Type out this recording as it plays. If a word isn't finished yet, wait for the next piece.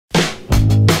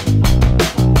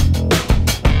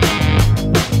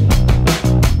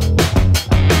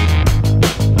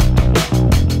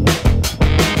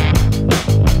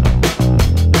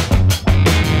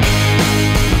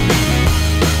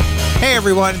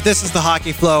everyone. This is the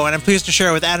Hockey Flow, and I'm pleased to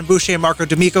share with Adam Boucher and Marco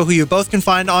D'Amico, who you both can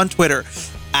find on Twitter.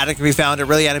 Adam can be found at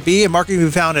ReallyAdamB, and Marco can be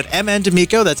found at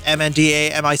MNDamico, that's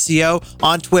MNDAMICO,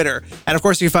 on Twitter. And of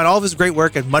course, you can find all of his great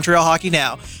work at Montreal Hockey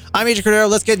Now. I'm Adrian Cordero.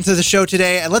 Let's get into the show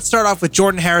today, and let's start off with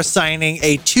Jordan Harris signing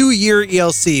a 2-year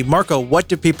ELC. Marco, what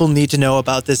do people need to know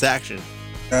about this action?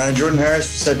 Jordan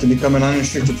Harris is set to become an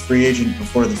unrestricted free agent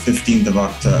before the 15th of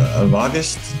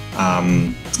August.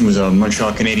 He was a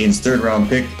Montreal Canadiens third-round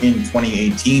pick in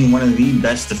 2018, one of the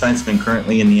best defensemen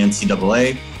currently in the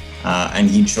NCAA, and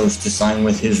he chose to sign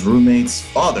with his roommate's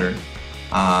father,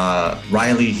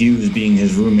 Riley Hughes being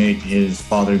his roommate, his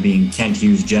father being Kent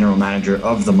Hughes, general manager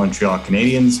of the Montreal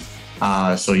Canadiens.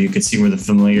 So you could see where the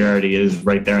familiarity is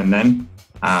right there and then.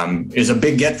 Is a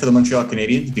big get for the Montreal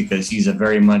Canadiens because he's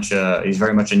very much a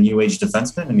new age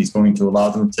defenseman, and he's going to allow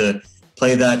them to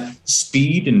play that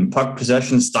speed and puck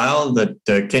possession style that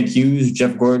Kent Hughes,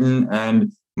 Jeff Gordon,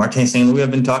 and Martin St. Louis have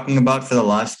been talking about for the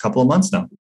last couple of months now.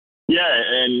 Yeah,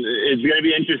 and it's going to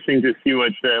be interesting to see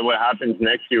what happens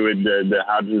next year with the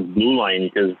Habs blue line,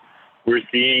 because we're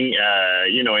seeing,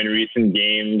 in recent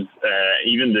games,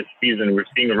 even this season, we're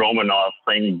seeing Romanov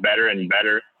playing better and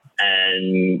better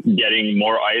and getting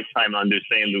more ice time under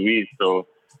St. Louis. So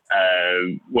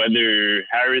whether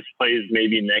Harris plays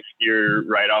maybe next year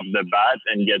right off the bat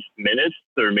and gets minutes,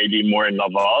 or maybe more in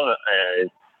Laval,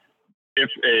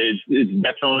 it's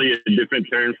definitely a different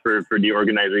turn for the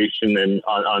organization and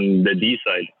on the D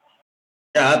side.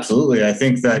 Yeah, absolutely. I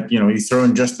think that, you throw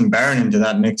in Justin Barron into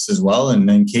that mix as well. And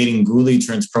then Caden Gooley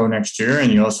turns pro next year.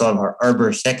 And you also have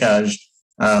Arbor Sekaj,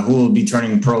 who will be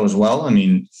turning pro as well. I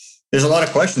mean, there's a lot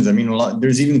of questions. I mean,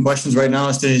 there's even questions right now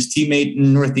as to his teammate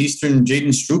in Northeastern,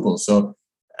 Jaden Struble. So,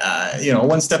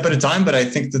 one step at a time. But I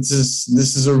think this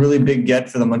is a really big get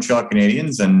for the Montreal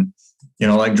Canadiens. And,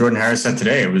 like Jordan Harris said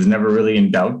today, it was never really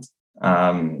in doubt.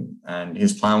 And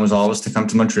his plan was always to come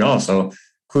to Montreal. So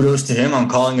kudos to him on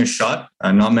calling a shot.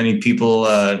 Not many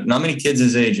kids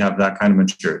his age have that kind of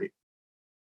maturity.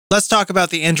 Let's talk about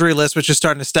the injury list, which is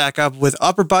starting to stack up with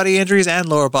upper body injuries and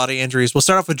lower body injuries. We'll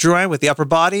start off with Drouin with the upper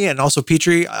body, and also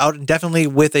Petrie out indefinitely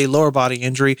with a lower body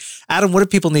injury. Adam, what do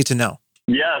people need to know?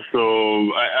 Yeah,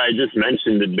 so I just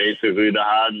mentioned it basically. The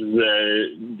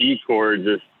Habs D-core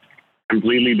just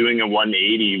completely doing a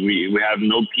 180. We have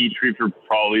no Petrie for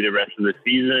probably the rest of the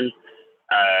season.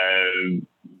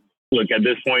 Look, at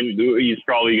this point, he's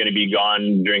probably going to be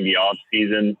gone during the off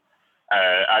season.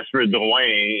 As for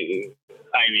Drouin,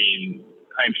 I mean,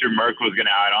 I'm sure Mark was going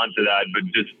to add on to that, but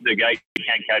just the guy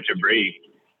can't catch a break.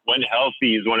 When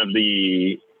healthy, he's one of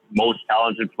the most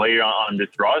talented players on this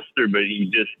roster, but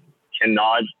he just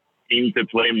cannot seem to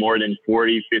play more than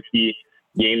 40, 50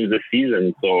 games a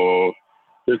season. So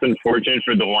just unfortunate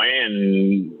for Drouin,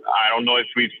 and I don't know if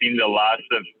we've seen the last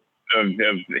of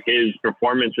his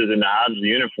performances in the Habs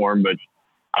uniform, but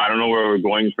I don't know where we're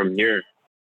going from here.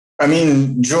 I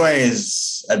mean, Joy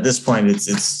is, at this point,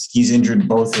 he's injured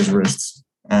both his wrists,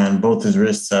 and both his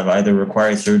wrists have either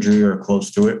required surgery or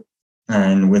close to it.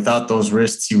 And without those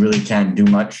wrists, he really can't do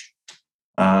much.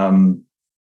 So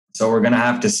we're going to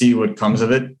have to see what comes of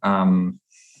it.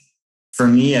 For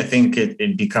me, I think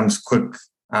it becomes quick.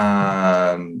 It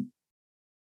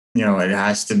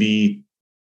has to be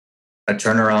a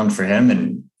turnaround for him,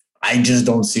 and I just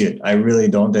don't see it. I really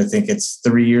don't. I think it's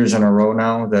 3 years in a row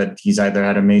now that he's either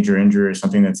had a major injury or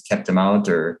something that's kept him out,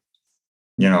 or,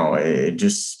 it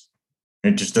just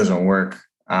doesn't work,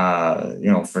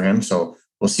 for him. So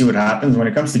we'll see what happens. When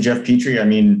it comes to Jeff Petrie, I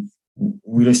mean,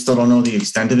 we still don't know the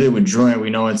extent of it. With Drouin,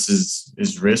 we know it's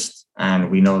his wrist,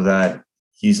 and we know that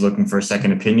he's looking for a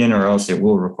second opinion, or else it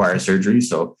will require surgery.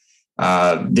 So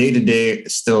day-to-day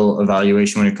still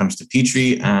evaluation when it comes to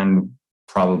Petrie, and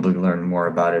probably learn more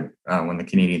about it when the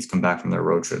Canadiens come back from their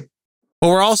road trip. What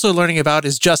we're also learning about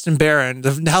is Justin Barron.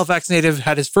 The Halifax native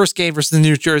had his first game versus the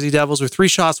New Jersey Devils with 3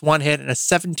 shots, 1 hit, and a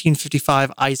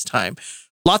 17:55 ice time.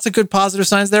 Lots of good positive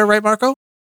signs there, right, Marco?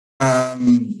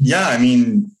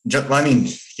 Justin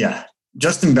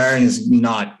Barron is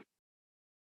not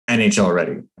NHL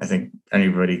ready. I think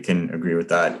anybody can agree with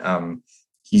that.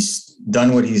 He's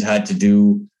done what he's had to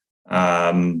do.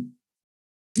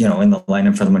 In the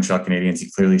lineup for the Montreal Canadiens, he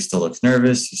clearly still looks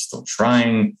nervous. He's still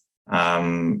trying.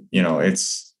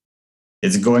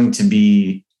 It's going to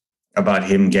be about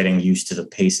him getting used to the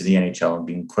pace of the NHL and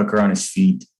being quicker on his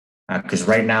feet. Because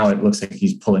right now it looks like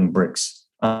he's pulling bricks,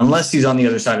 unless he's on the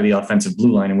other side of the offensive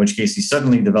blue line, in which case he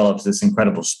suddenly develops this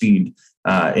incredible speed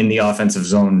in the offensive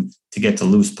zone to get to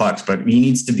loose pucks. But he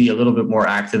needs to be a little bit more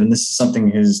active. And this is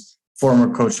something his former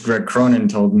coach, Greg Cronin,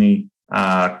 told me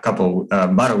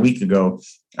about a week ago.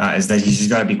 is that he's just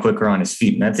got to be quicker on his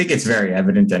feet. And I think it's very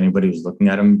evident to anybody who's looking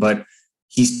at him, but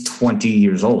he's 20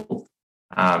 years old.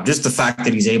 Just the fact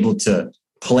that he's able to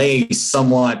play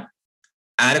somewhat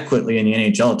adequately in the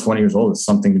NHL at 20 years old is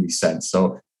something to be said.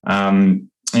 So,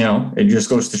 it just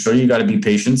goes to show you got to be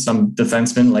patient. Some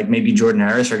defensemen, like maybe Jordan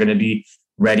Harris, are going to be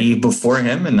ready before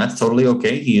him, and that's totally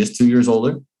okay. He is 2 years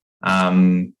older.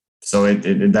 So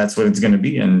that's what it's going to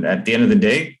be. And at the end of the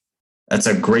day, that's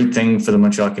a great thing for the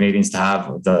Montreal Canadiens to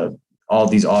have all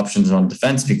these options on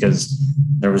defense, because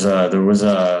there was a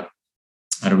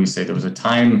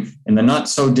time in the not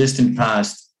so distant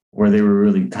past where they were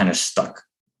really kind of stuck.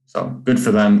 So good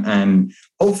for them. And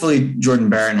hopefully Jordan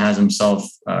Barron has himself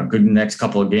a good next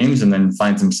couple of games and then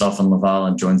finds himself in Laval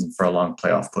and joins them for a long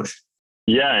playoff push.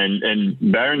 Yeah, and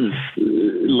Barron's,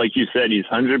 like you said, he's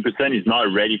 100%. He's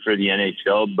not ready for the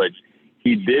NHL, but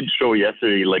he did show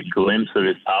yesterday like glimpse of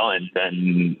his talent.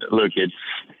 And look,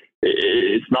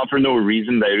 it's not for no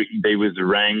reason that they was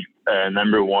ranked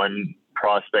number one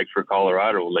prospect for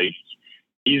Colorado. Like,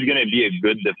 he's going to be a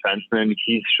good defenseman.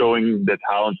 He's showing the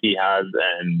talent he has,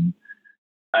 and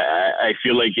I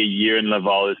feel like a year in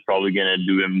Laval is probably going to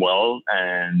do him well.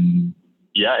 And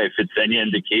yeah, if it's any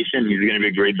indication, he's going to be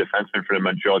a great defenseman for the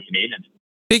Montreal Canadiens.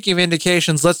 Speaking of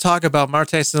indications, let's talk about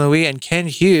Martin St. Louis and Ken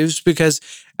Hughes, because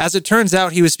as it turns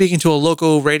out, he was speaking to a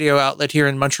local radio outlet here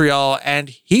in Montreal, and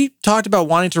he talked about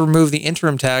wanting to remove the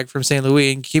interim tag from St.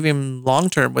 Louis and keep him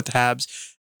long-term with the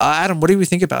Habs. Adam, what do we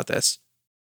think about this?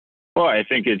 Well, I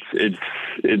think it's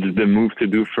the move to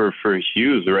do for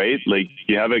Hughes, right? Like,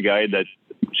 you have a guy that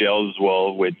gels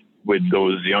well with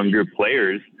those younger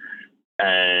players,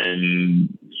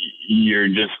 and you're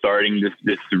just starting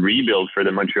this rebuild for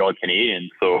the Montreal Canadiens.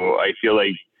 So I feel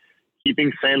like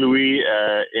keeping St. Louis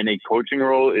in a coaching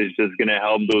role is just going to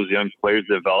help those young players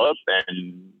develop,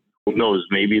 and who knows,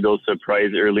 maybe they'll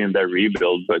surprise early in that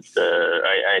rebuild. But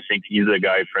I think he's a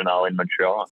guy for now in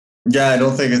Montreal. Yeah, I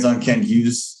don't think it's on Ken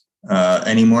Hughes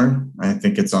anymore. I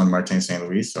think it's on Martin St.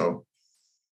 Louis. So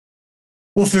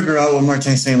we'll figure out what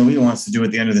Martin St. Louis wants to do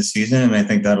at the end of the season, and I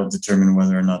think that'll determine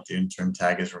whether or not the interim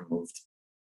tag is removed.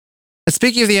 And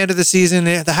speaking of the end of the season,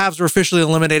 the Habs were officially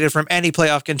eliminated from any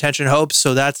playoff contention hopes,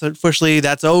 so that's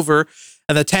over,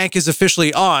 and the tank is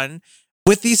officially on.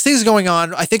 With these things going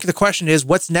on, I think the question is,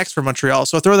 what's next for Montreal?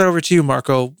 So I'll throw that over to you,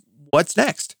 Marco. What's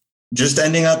next? Just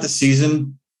ending out the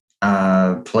season,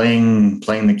 playing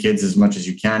the kids as much as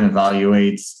you can,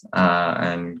 evaluate,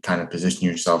 and kind of position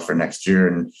yourself for next year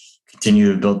and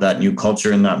continue to build that new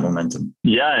culture and that momentum.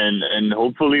 Yeah, and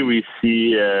hopefully we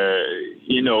see,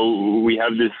 we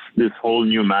have this whole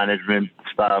new management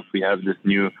staff. We have this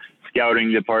new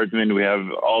scouting department. We have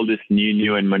all this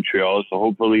new in Montreal. So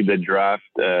hopefully the draft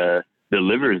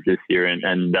delivers this year,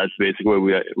 and that's basically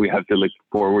what we have to look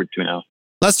forward to now.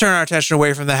 Let's turn our attention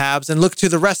away from the Habs and look to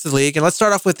the rest of the league. And let's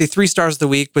start off with the 3 stars of the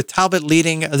week, with Talbot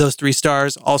leading those 3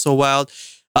 stars. Also wild.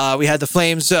 We had the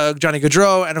Flames, Johnny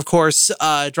Gaudreau, and of course,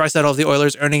 Draisaitl of the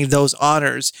Oilers earning those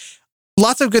honors.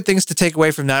 Lots of good things to take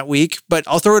away from that week, but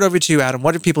I'll throw it over to you, Adam.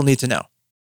 What do people need to know?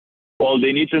 Well,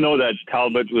 they need to know that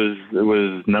Talbot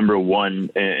was number one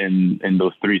in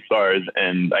those 3 stars,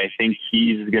 and I think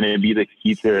he's going to be the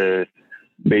key to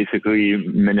basically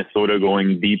Minnesota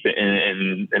going deep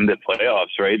in the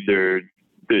playoffs, right?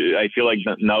 I feel like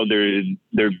now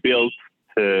they're built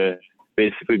to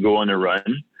basically go on a run,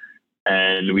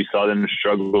 and we saw them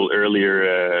struggle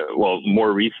earlier.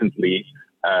 More recently.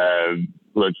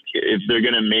 Look, if they're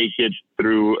going to make it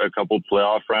through a couple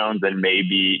playoff rounds and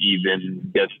maybe even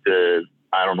get to,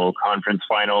 conference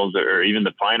finals or even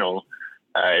the final,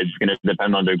 it's going to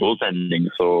depend on their goaltending.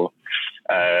 So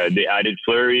they added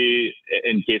Fleury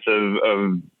in case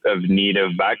of need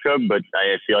of backup, but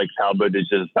I feel like Talbot is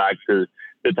just back to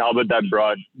the Talbot that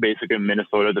brought basically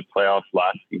Minnesota to playoffs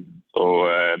last season. So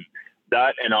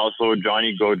that, and also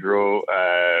Johnny Gaudreau,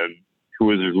 who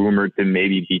was rumored to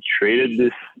maybe be traded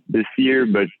this year,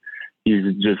 but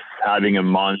he's just having a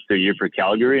monster year for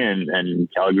Calgary, and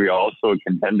Calgary also a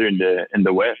contender in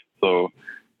the West. So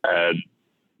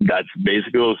that's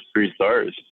basically those 3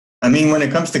 stars. I mean, when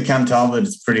it comes to Cam Talbot,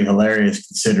 it's pretty hilarious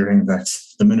considering that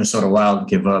the Minnesota Wild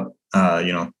give up,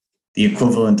 the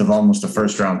equivalent of almost a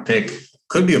first-round pick,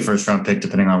 could be a first-round pick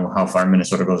depending on how far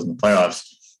Minnesota goes in the playoffs,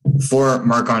 for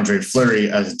Marc-Andre Fleury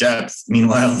as depth.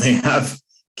 Meanwhile, they have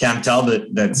Cam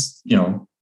Talbot that's,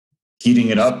 heating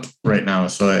it up right now.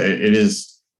 So it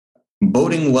is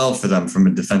boding well for them from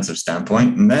a defensive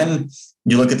standpoint. And then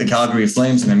you look at the Calgary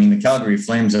Flames, and I mean, the Calgary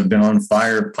Flames have been on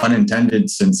fire, pun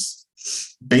intended, since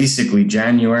basically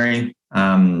January.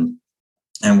 And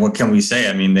what can we say?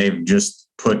 I mean, they've just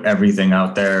put everything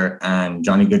out there, and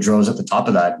Johnny Gaudreau's at the top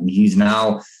of that. And he's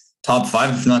now top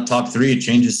 5, if not top 3. It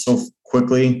changes so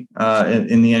quickly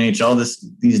in the NHL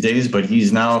these days, but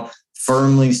he's now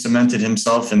firmly cemented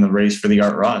himself in the race for the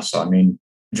Art Ross. So, I mean,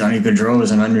 Johnny Gaudreau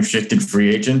is an unrestricted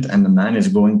free agent, and the man is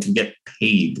going to get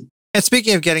paid. And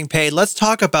speaking of getting paid, let's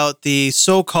talk about the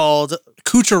so-called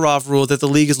Kucherov rule that the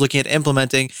league is looking at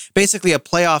implementing, basically a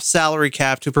playoff salary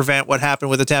cap to prevent what happened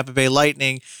with the Tampa Bay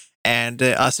Lightning. And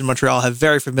us in Montreal have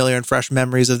very familiar and fresh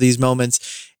memories of these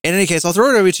moments. In any case, I'll throw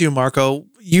it over to you, Marco.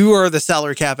 You are the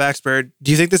salary cap expert.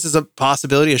 Do you think this is a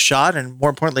possibility, a shot? And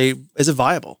more importantly, is it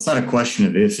viable? It's not a question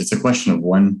of if, it's a question of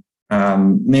when.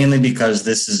 Mainly because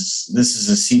this is a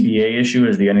CBA issue,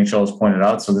 as the NHL has pointed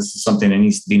out. So this is something that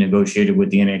needs to be negotiated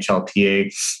with the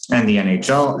NHLPA and the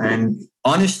NHL. And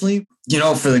honestly,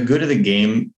 for the good of the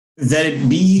game, that it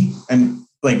be, and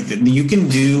like, you can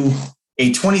do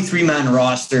a 23-man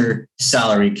roster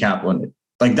salary cap limit.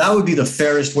 Like, that would be the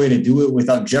fairest way to do it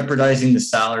without jeopardizing the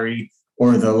salary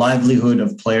or the livelihood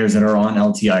of players that are on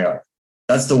LTIR.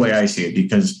 That's the way I see it,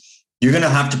 because you're going to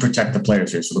have to protect the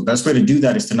players here. So the best way to do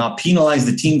that is to not penalize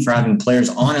the team for having players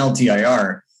on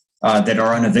LTIR that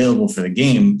are unavailable for the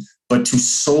game, but to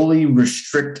solely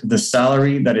restrict the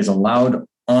salary that is allowed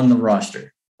on the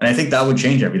roster. And I think that would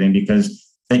change everything, because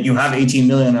that you have 18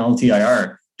 million on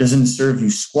LTIR doesn't serve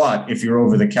you squat if you're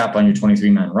over the cap on your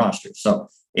 23-man roster. So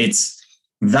it's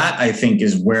that, I think,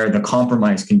 is where the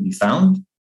compromise can be found,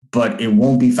 but it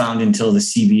won't be found until the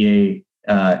CBA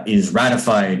is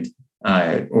ratified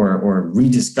or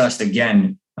rediscussed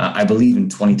again, I believe, in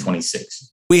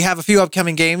 2026. We have a few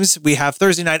upcoming games. We have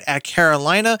Thursday night at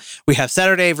Carolina. We have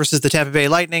Saturday versus the Tampa Bay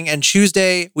Lightning. And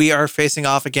Tuesday, we are facing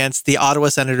off against the Ottawa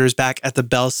Senators back at the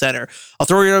Bell Center. I'll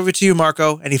throw it over to you,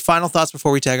 Marco. Any final thoughts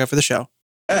before we tag out for the show?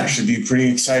 Yeah, it should be pretty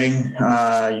exciting.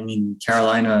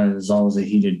 Carolina is always a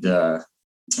heated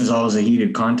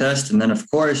contest. And then, of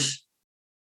course,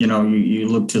 you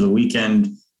look to the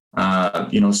weekend,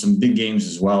 some big games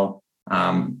as well.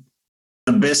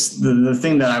 The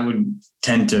thing that I would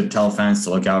tend to tell fans to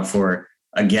look out for,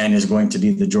 again, is going to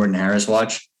be the Jordan Harris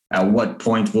watch. At what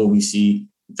point will we see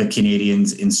the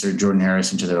Canadiens insert Jordan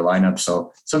Harris into their lineup?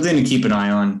 So something to keep an eye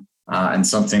on, and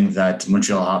something that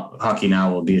Montreal Hockey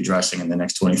Now will be addressing in the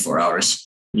next 24 hours.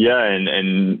 Yeah,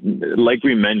 and like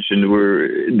we mentioned,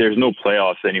 there's no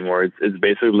playoffs anymore. It's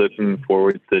basically looking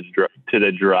forward to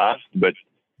the draft. But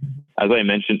as I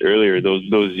mentioned earlier, those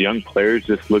young players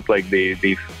just look like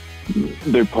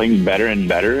they're playing better and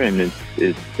better, and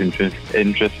it's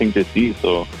interesting to see.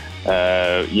 So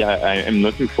I'm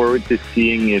looking forward to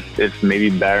seeing if maybe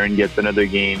Barron gets another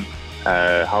game,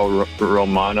 how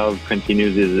Romanov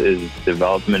continues his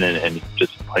development and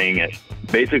just playing it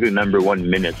basically number 1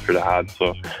 minute for the Habs.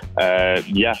 So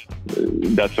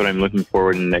that's what I'm looking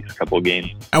forward in the next couple of games.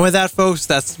 And with that, folks,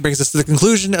 that brings us to the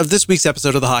conclusion of this week's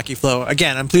episode of the Hockey Flow.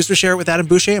 Again, I'm pleased to share it with Adam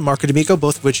Boucher and Marco D'Amico,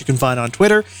 both of which you can find on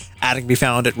Twitter. Adam can be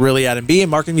found at ReallyAdamB,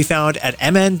 and Marco can be found at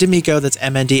MN D'Amico, that's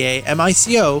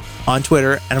MNDAMICO on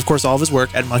Twitter, and of course all of his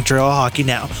work at Montreal Hockey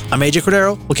Now. I'm AJ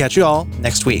Cordero. We'll catch you all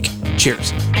next week.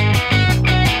 Cheers.